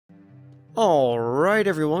Alright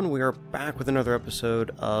everyone, we are back with another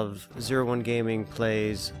episode of 01 Gaming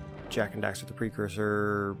Plays Jak and Daxter the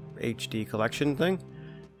Precursor HD collection thing.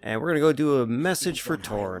 And we're gonna go do a message for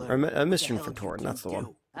Torn, or a mission for Torn, that's the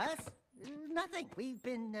one. Us? Nothing. We've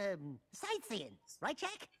been, sightseeing. Right,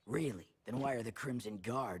 Jack? Really? Then why are the Crimson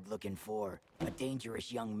Guard looking for a dangerous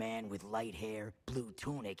young man with light hair, blue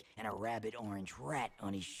tunic, and a rabbit orange rat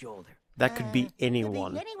on his shoulder? That could be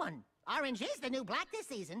anyone. Could be anyone. Orange is the new black this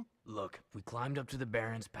season. Look, we climbed up to the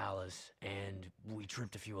Baron's palace, and we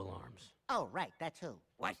tripped a few alarms. Oh, right, that too.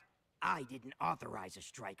 What? I didn't authorize a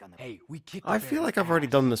strike on the... Hey, we kicked I feel like I've already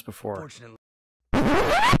done this before. Fortunately...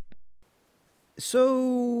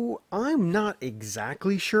 So, I'm not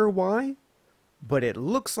exactly sure why, but it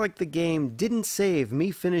looks like the game didn't save me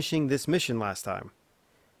finishing this mission last time.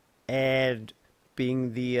 And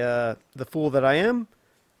being the fool that I am,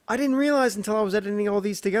 I didn't realize until I was editing all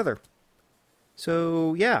these together.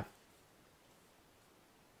 So, yeah.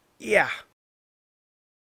 Yeah.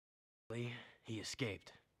 He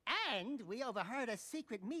escaped. And we overheard a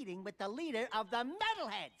secret meeting with the leader of the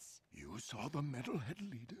Metalheads. You saw the Metalhead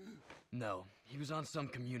leader? No, he was on some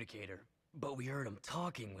communicator, but we heard him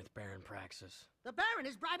talking with Baron Praxis. The Baron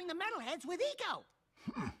is bribing the Metalheads with eco.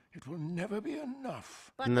 It will never be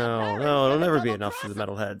enough. But the No, Baron's it'll gonna never be double enough for the cross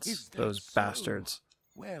him. Metalheads. Is that Those so? bastards.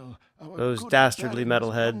 Well, our Those good dastardly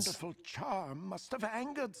Baron's metalheads. wonderful charm must have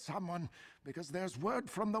angered someone, because there's word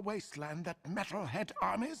from the wasteland that Metalhead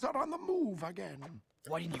armies are on the move again.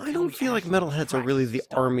 Why didn't you I tell don't me feel like after metalheads are really the Praxis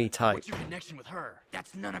started? army type. What's your connection with her?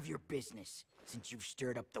 That's none of your business. Since you've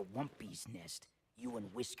stirred up the Wumpy's nest, you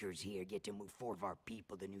and Whiskers here get to move 4 of our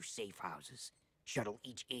people to new safe houses. Shuttle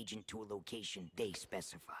each agent to a location they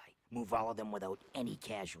specify. Move all of them without any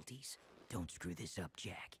casualties. Don't screw this up,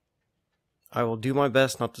 Jack. I will do my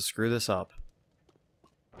best not to screw this up.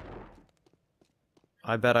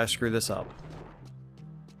 I bet I screw this up.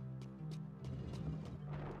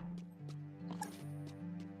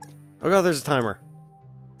 Oh god, there's a timer.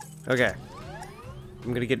 Okay.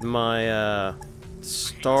 I'm gonna get my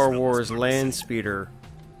Star Wars land speeder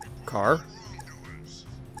car.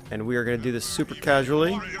 And we are gonna do this super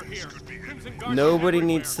casually. Nobody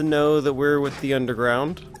needs to know that we're with the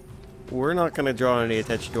underground. We're not gonna draw any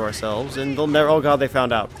attention to ourselves, and they'll never. Oh god, they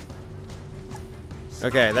found out.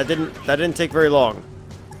 Okay, that didn't take very long.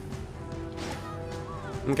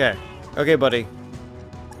 Okay, okay, buddy.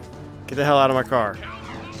 Get the hell out of my car.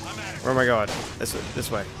 Where am I going?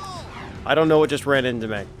 This way. I don't know what just ran into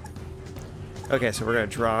me. Okay, so we're gonna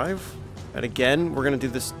drive, and again, we're gonna do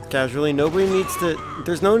this casually. Nobody needs to.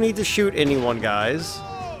 There's no need to shoot anyone, guys.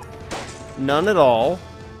 None at all.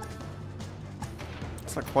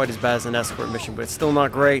 It's not quite as bad as an escort mission, but it's still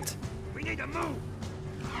not great. We need to move!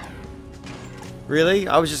 Really?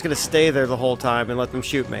 I was just gonna stay there the whole time and let them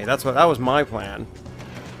shoot me. That was my plan.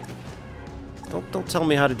 Don't tell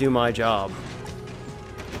me how to do my job.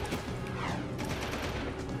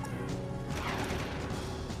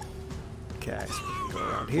 Okay, so we can go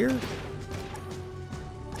around here.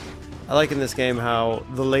 I like in this game how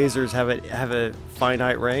the lasers have a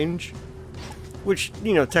finite range. Which,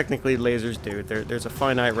 you know, technically lasers do. There's a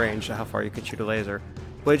finite range to how far you can shoot a laser.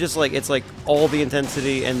 But it's like all the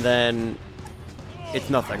intensity and then it's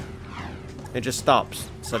nothing. It just stops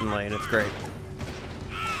suddenly and it's great.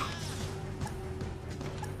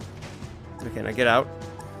 Okay, now get out.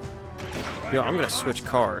 You know, I'm gonna switch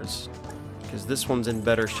cars. Because this one's in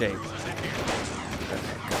better shape. Okay,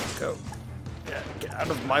 go. Yeah, get out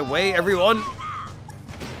of my way, everyone!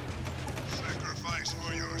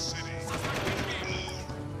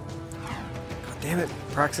 Damn it,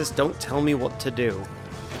 Praxis, don't tell me what to do.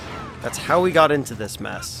 That's how we got into this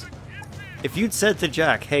mess. If you'd said to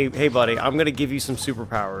Jak, hey buddy, I'm gonna give you some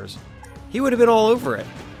superpowers, he would have been all over it.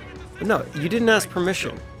 But no, you didn't ask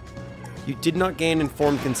permission. You did not gain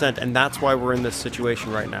informed consent, and that's why we're in this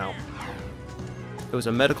situation right now. It was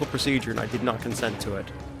a medical procedure, and I did not consent to it.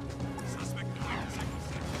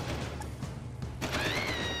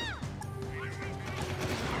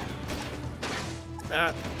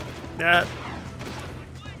 That.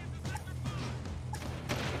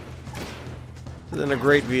 This isn't a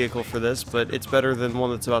great vehicle for this, but it's better than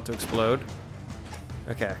one that's about to explode.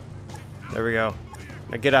 Okay. There we go.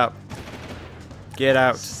 Now get out. Get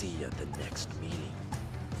out. See you at the next meeting.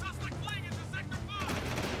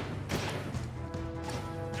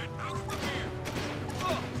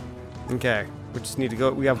 Okay. We just need to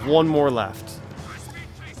go. We have one more left.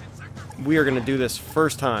 We are going to do this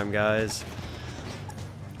first time, guys.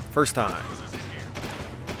 First time.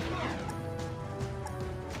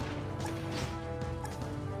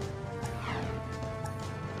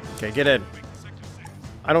 Okay, get in.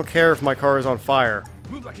 I don't care if my car is on fire.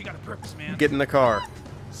 Move like you got a purpose, man. Get in the car.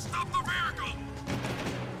 Stop the vehicle!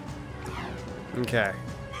 Okay.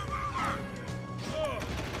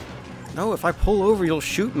 No, if I pull over, you'll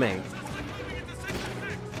shoot me.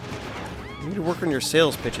 You need to work on your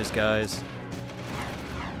sales pitches, guys.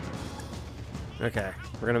 Okay,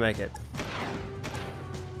 we're gonna make it.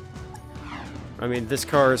 I mean, this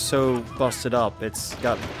car is so busted up. It's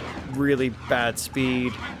got really bad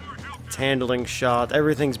speed. It's handling shot.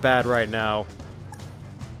 Everything's bad right now.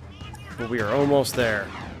 But we are almost there.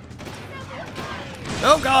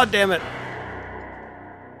 Oh, god damn it!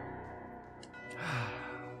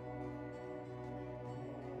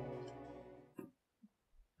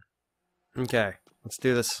 Okay, let's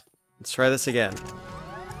do this. Let's try this again.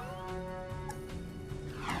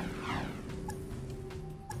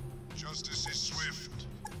 Justice is swift.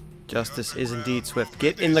 Justice is indeed swift.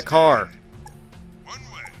 Get in the car! One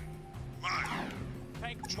way. Mine.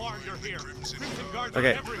 Thank Mar you're here. Crimson Crimson guards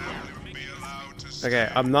Okay. are everywhere. will be allowed to stay.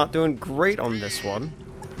 Okay, I'm not doing great on this one.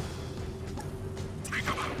 Take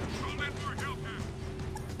 'em out. Roll in more Hellcat.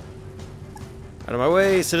 Out of my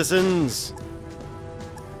way, citizens!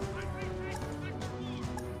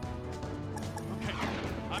 Okay,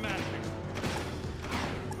 I'm out of here.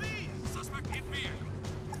 Please, suspect in vehicle.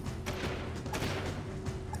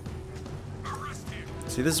 Arrest him.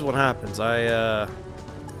 See, this is what happens. I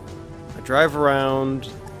drive around,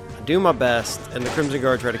 I do my best, and the Crimson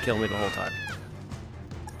Guard try to kill me the whole time.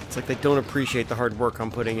 It's like they don't appreciate the hard work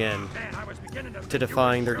I'm putting in Man, I was beginning to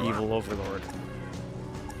defying their evil overlord.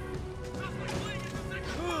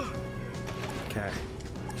 Okay,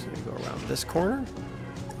 just gonna go around this corner.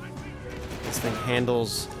 This thing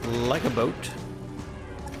handles like a boat.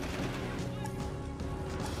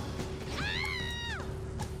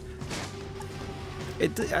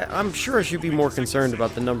 I'm sure I should be more concerned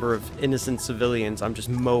about the number of innocent civilians I'm just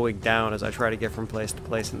mowing down as I try to get from place to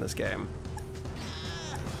place in this game.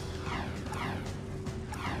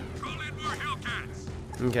 Roll in more Hellcats.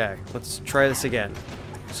 Okay, let's try this again.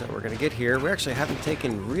 So we're gonna get here. We actually haven't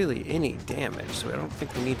taken really any damage, so I don't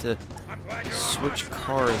think we need to switch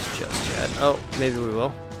cars just yet. Oh, maybe we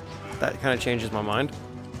will. That kind of changes my mind.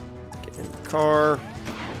 Get in the car.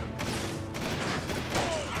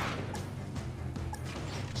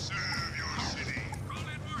 Serve your city. Roll in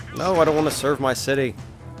more No, I don't want to serve my city.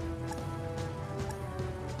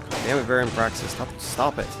 Damn it, Varian Praxis.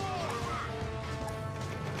 Stop it.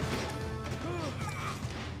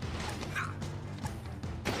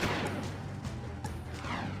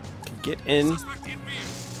 Get in. Suspect in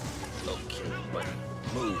vehicle. Okay, buddy.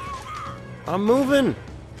 Move. I'm moving.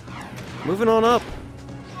 Moving on up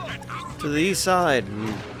to the east side.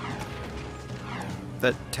 And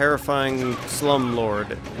that terrifying slum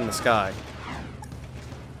lord in the sky.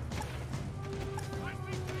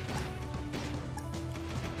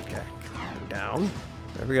 Okay, down.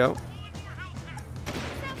 There we go.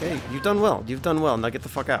 Okay, you've done well. You've done well. Now get the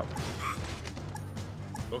fuck out.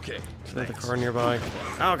 Okay. Is there the car nearby?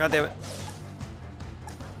 Oh, god damn it.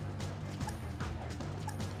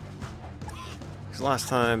 Because last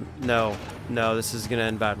time... No, this is gonna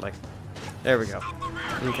end badly. There we go.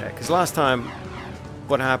 Okay, because last time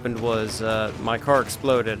what happened was my car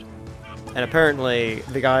exploded. And apparently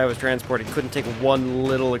the guy I was transporting couldn't take one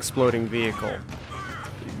little exploding vehicle.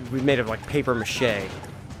 We made it like paper mache.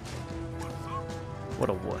 What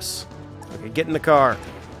a wuss. Okay, get in the car.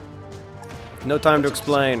 No time to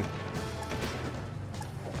explain.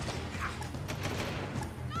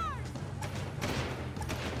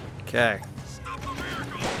 Okay.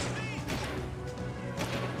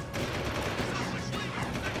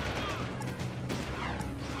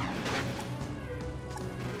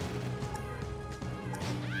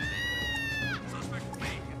 Suspect B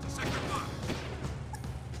into sector 5.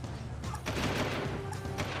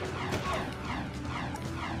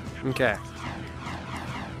 Okay.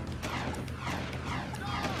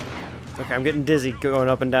 Okay, I'm getting dizzy going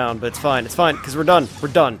up and down, but it's fine, because we're done. We're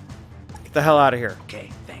done. Get the hell out of here. Okay,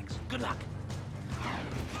 thanks. Good luck.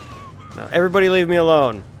 Now, everybody leave me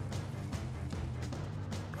alone.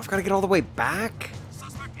 I've got to get all the way back?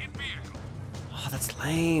 Suspect in vehicle. Oh, that's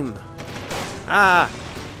lame. Ah!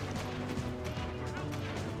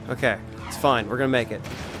 Okay, it's fine. We're gonna make it.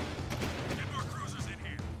 Get more cruisers in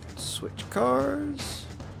here. Switch cars.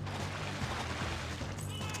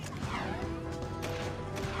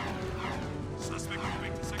 Suspect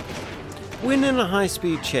moving to sector 6. When in a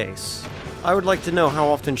high-speed chase, I would like to know how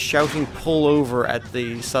often shouting pull over at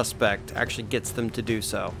the suspect actually gets them to do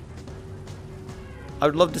so. I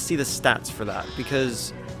would love to see the stats for that,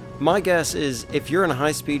 because my guess is if you're in a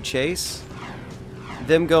high-speed chase,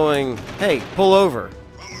 them going, hey, pull over,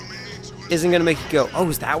 isn't gonna make you go, oh,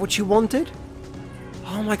 is that what you wanted?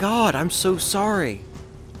 Oh my god, I'm so sorry.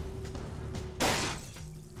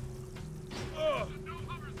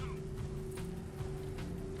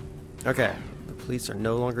 Okay, the police are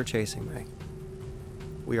no longer chasing me.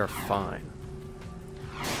 We are fine.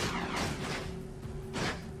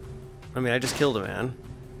 I mean, I just killed a man,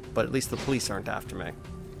 but at least the police aren't after me.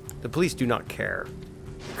 The police do not care.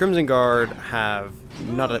 Crimson Guard have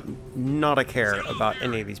not a care about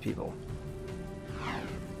any of these people.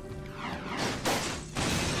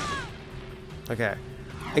 Okay.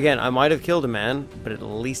 Again, I might have killed a man, but at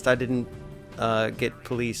least I didn't get the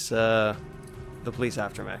police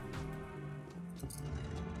after me.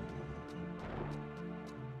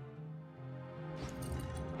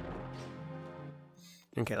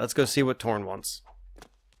 Okay, let's go see what Torn wants.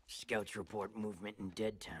 Scouts report movement in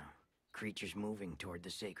Deadtown. Creatures moving toward the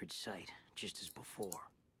sacred site, just as before.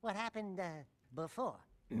 What happened, before?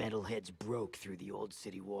 Metalheads broke through the old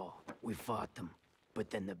city wall. We fought them, but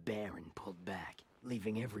then the Baron pulled back,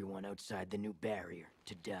 leaving everyone outside the new barrier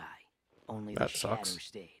to die. Only the Shadow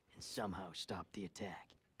stayed and somehow stopped the attack.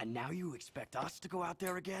 And now you expect us to go out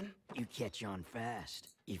there again? You catch on fast.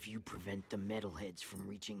 If you prevent the Metalheads from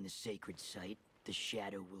reaching the sacred site, the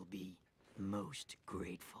Shadow will be most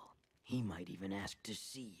grateful. He might even ask to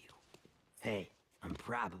see you. Hey, I'm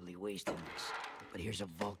probably wasting this, but here's a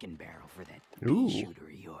Vulcan barrel for that pea shooter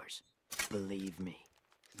of yours. Believe me,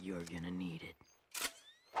 you're gonna need it.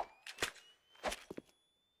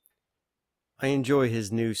 I enjoy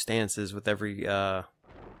his new stances with every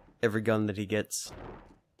gun that he gets.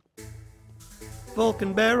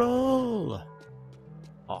 Vulcan barrel!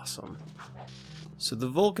 Awesome. So the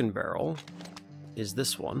Vulcan barrel is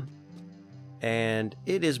this one, and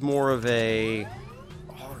it is more of a...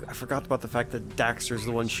 Oh, I forgot about the fact that Daxter's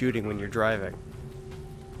the one shooting when you're driving.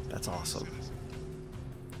 That's awesome.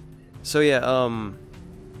 So yeah,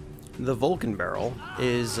 the Vulcan barrel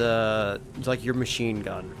is like your machine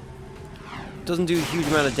gun. It doesn't do a huge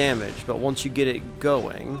amount of damage, but once you get it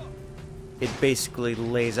going, it basically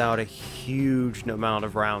lays out a huge amount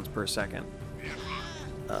of rounds per second.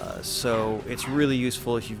 So it's really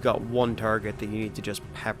useful if you've got one target that you need to just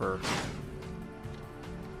pepper.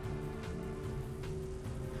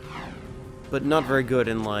 But not very good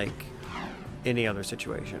in, like, any other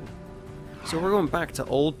situation. So we're going back to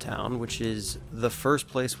Old Town, which is the first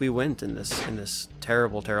place we went in this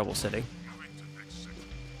terrible, terrible city.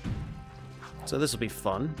 So this will be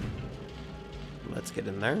fun. Let's get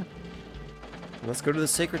in there. Let's go to the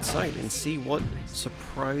sacred site and see what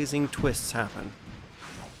surprising twists happen.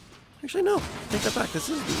 Actually, no. Take that back. This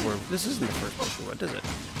isn't the first place we went, is it?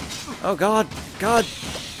 Oh God! God!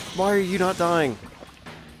 Why are you not dying?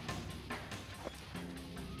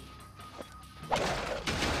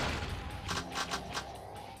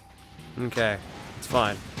 Okay, it's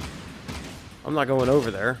fine. I'm not going over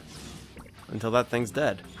there until that thing's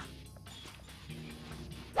dead.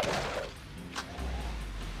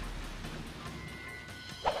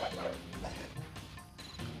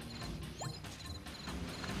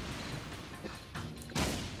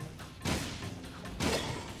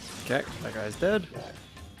 Okay, that guy's dead.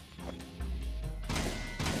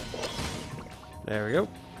 There we go.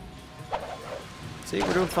 See,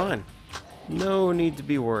 we're doing fine. No need to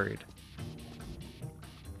be worried.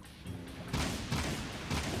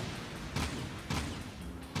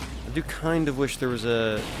 I do kind of wish there was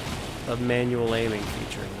a manual aiming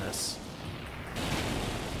feature in this.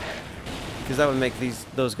 Because that would make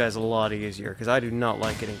those guys a lot easier, because I do not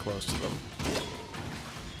like getting close to them.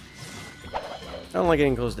 I don't like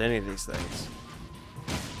getting close to any of these things.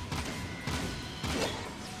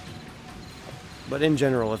 But in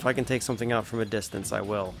general, if I can take something out from a distance, I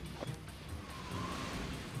will.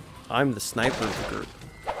 I'm the sniper of the group.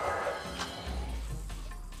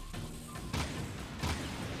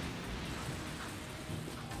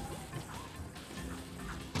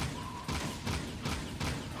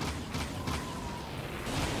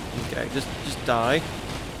 Okay, just die.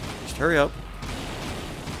 Just hurry up.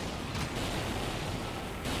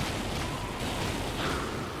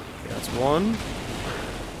 Okay, that's one.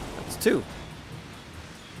 That's two.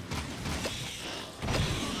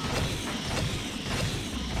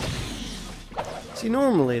 See,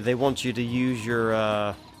 normally they want you to use your,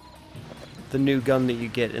 the new gun that you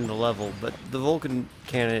get in the level, but the Vulcan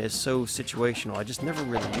cannon is so situational, I just never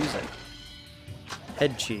really use it.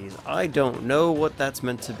 Head cheese. I don't know what that's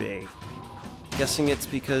meant to be. Guessing it's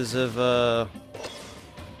because of, oh,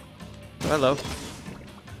 hello.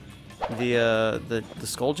 The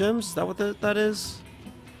skull gems? Is that what that is?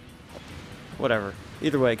 Whatever.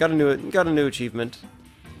 Either way, got a new achievement.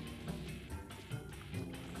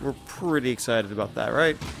 We're pretty excited about that,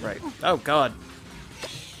 right? Right. Oh, God.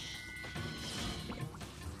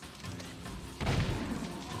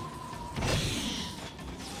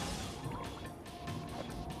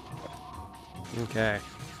 Okay.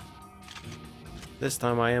 This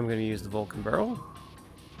time I am going to use the Vulcan barrel.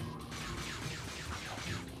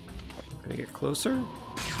 Gonna get closer.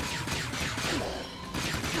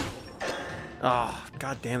 Ah, oh,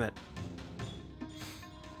 God damn it.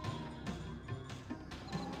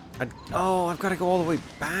 Oh, I've got to go all the way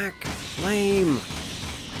back. Lame.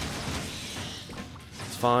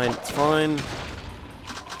 It's fine. It's fine.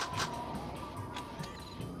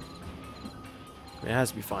 It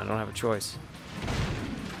has to be fine. I don't have a choice.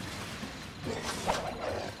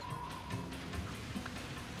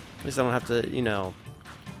 At least I don't have to, you know,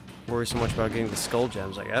 worry so much about getting the skull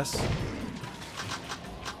gems, I guess.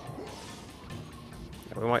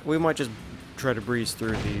 Yeah, we might just try to breeze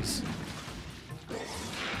through these.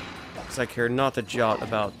 Because I care not a jot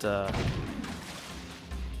about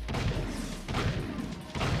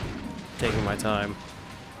taking my time.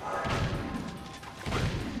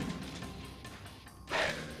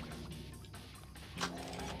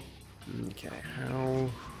 Okay, how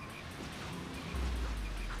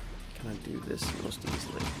can I do this most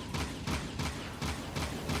easily?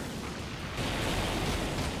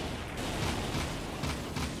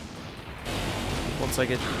 Once I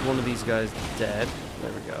get one of these guys dead,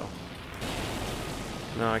 there we go.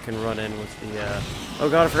 Now I can run in with the, oh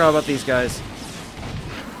god, I forgot about these guys.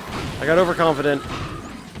 I got overconfident.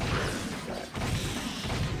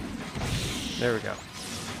 There we go.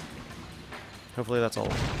 Hopefully that's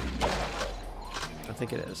all. I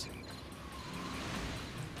think it is.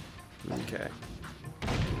 Okay.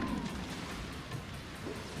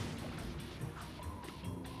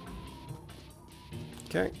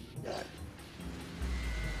 Okay.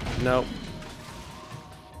 Nope.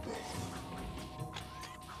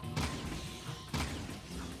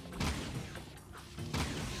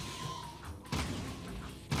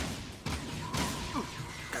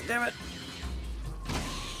 God damn it.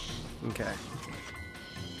 Okay.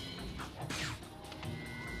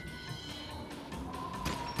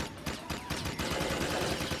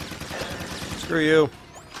 Screw you.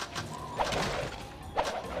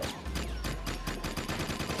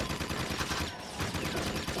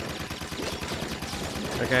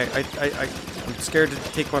 Okay, I'm scared to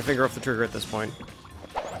take my finger off the trigger at this point.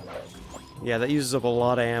 Yeah, that uses up a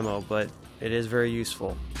lot of ammo, but it is very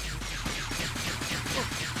useful.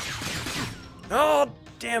 Oh,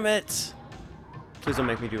 damn it! Please don't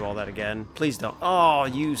make me do all that again. Please don't. Oh,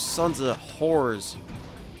 you sons of whores.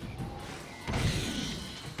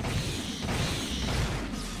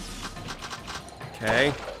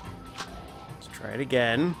 Okay. Let's try it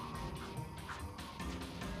again.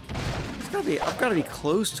 I've got to be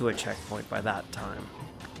close to a checkpoint by that time.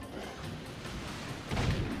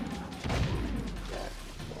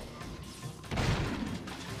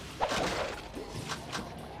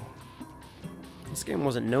 This game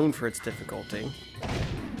wasn't known for its difficulty.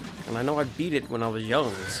 And I know I beat it when I was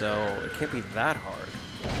young, so it can't be that hard.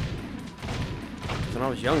 When I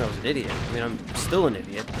was young, I was an idiot. I mean, I'm still an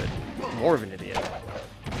idiot, but more of an idiot.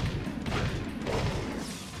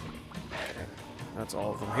 Okay. That's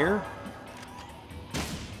all of them here.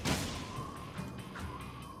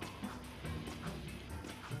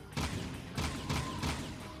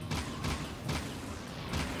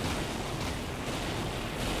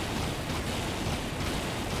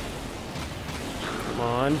 Come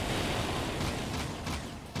on.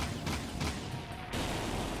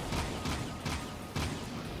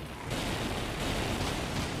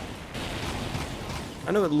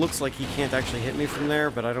 I know it looks like he can't actually hit me from there,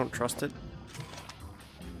 but I don't trust it.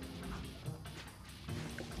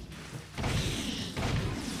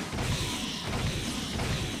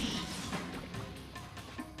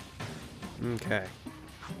 Okay.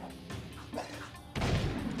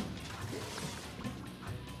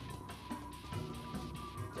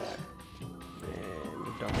 And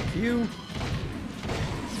we're done with you.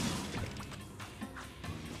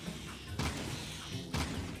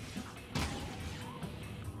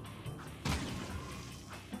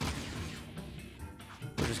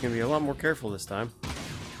 We're just gonna be a lot more careful this time.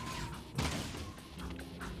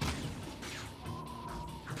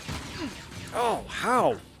 Oh,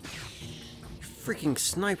 how? Freaking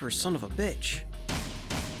sniper son of a bitch.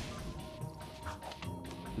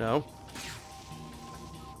 No.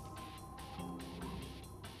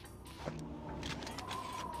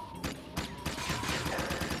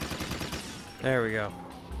 There we go.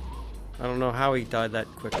 I don't know how he died that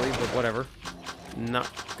quickly, but whatever. Not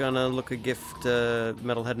gonna look a gift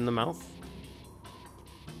metalhead in the mouth.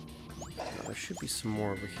 Now, there should be some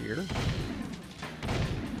more over here.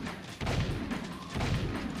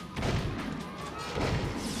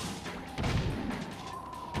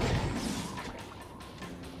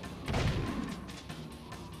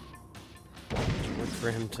 Wait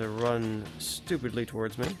for him to run stupidly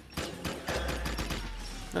towards me.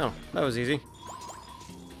 Oh, that was easy.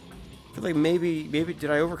 I feel like maybe did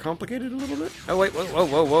I overcomplicate it a little bit? Oh wait, whoa, whoa,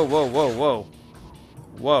 whoa, whoa, whoa, whoa, whoa.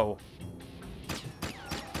 Whoa.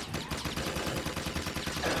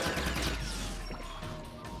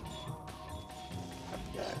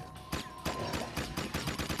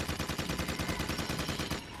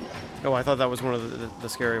 Oh, I thought that was one of the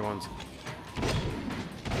scary ones.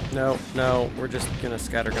 No, no, we're just gonna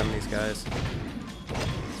scattergun these guys.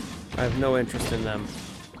 I have no interest in them,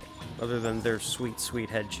 other than their sweet, sweet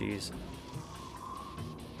head cheese.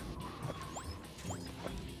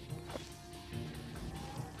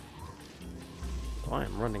 Oh, I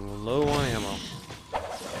am running low on ammo.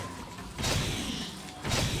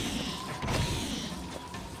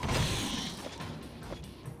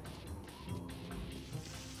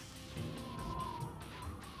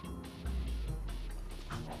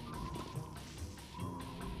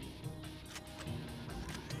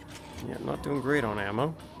 Yeah, not doing great on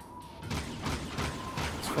ammo.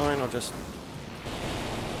 It's fine, I'll just...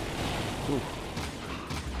 Ooh.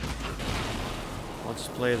 I'll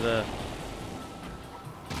just play the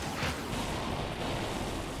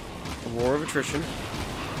war of attrition.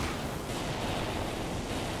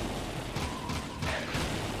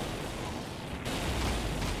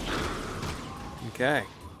 Okay.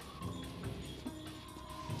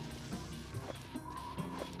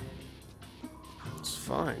 It's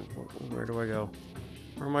fine. Where do I go?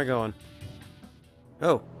 Where am I going?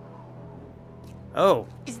 Oh. Oh.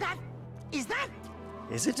 Is that?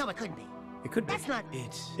 Is it? No, it couldn't be. It could be. That's not.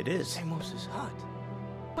 It is. Amos's hut.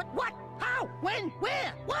 But what? How? When?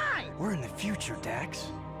 Where? Why? We're in the future,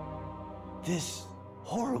 Dax. This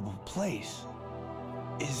horrible place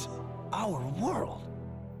is our world.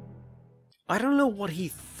 I don't know what he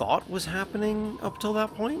thought was happening up till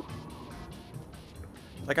that point.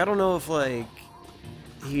 Like, I don't know if, like,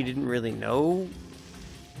 he didn't really know.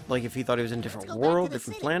 Like, if he thought he was in a different world,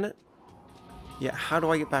 different planet. Yeah, how do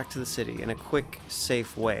I get back to the city in a quick,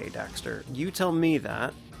 safe way, Daxter? You tell me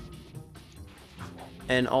that,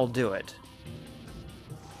 and I'll do it.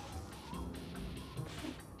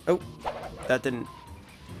 Oh, that didn't...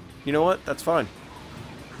 You know what? That's fine.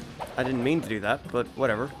 I didn't mean to do that, but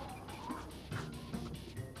whatever.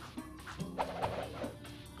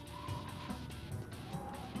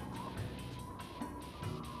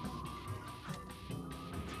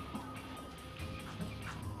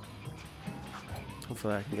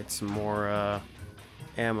 Hopefully I can get some more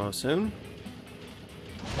ammo soon.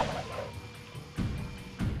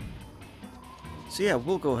 So yeah,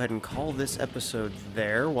 we'll go ahead and call this episode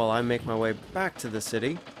there while I make my way back to the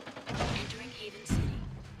city. Entering Haven City.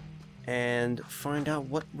 And find out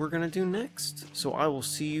what we're gonna do next. So I will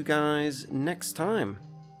see you guys next time.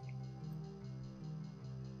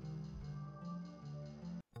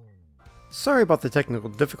 Sorry about the technical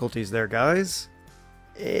difficulties there, guys.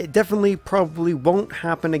 It definitely probably won't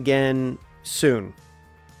happen again soon.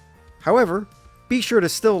 However, be sure to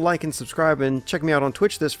still like and subscribe and check me out on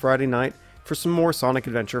Twitch this Friday night for some more Sonic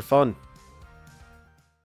Adventure fun.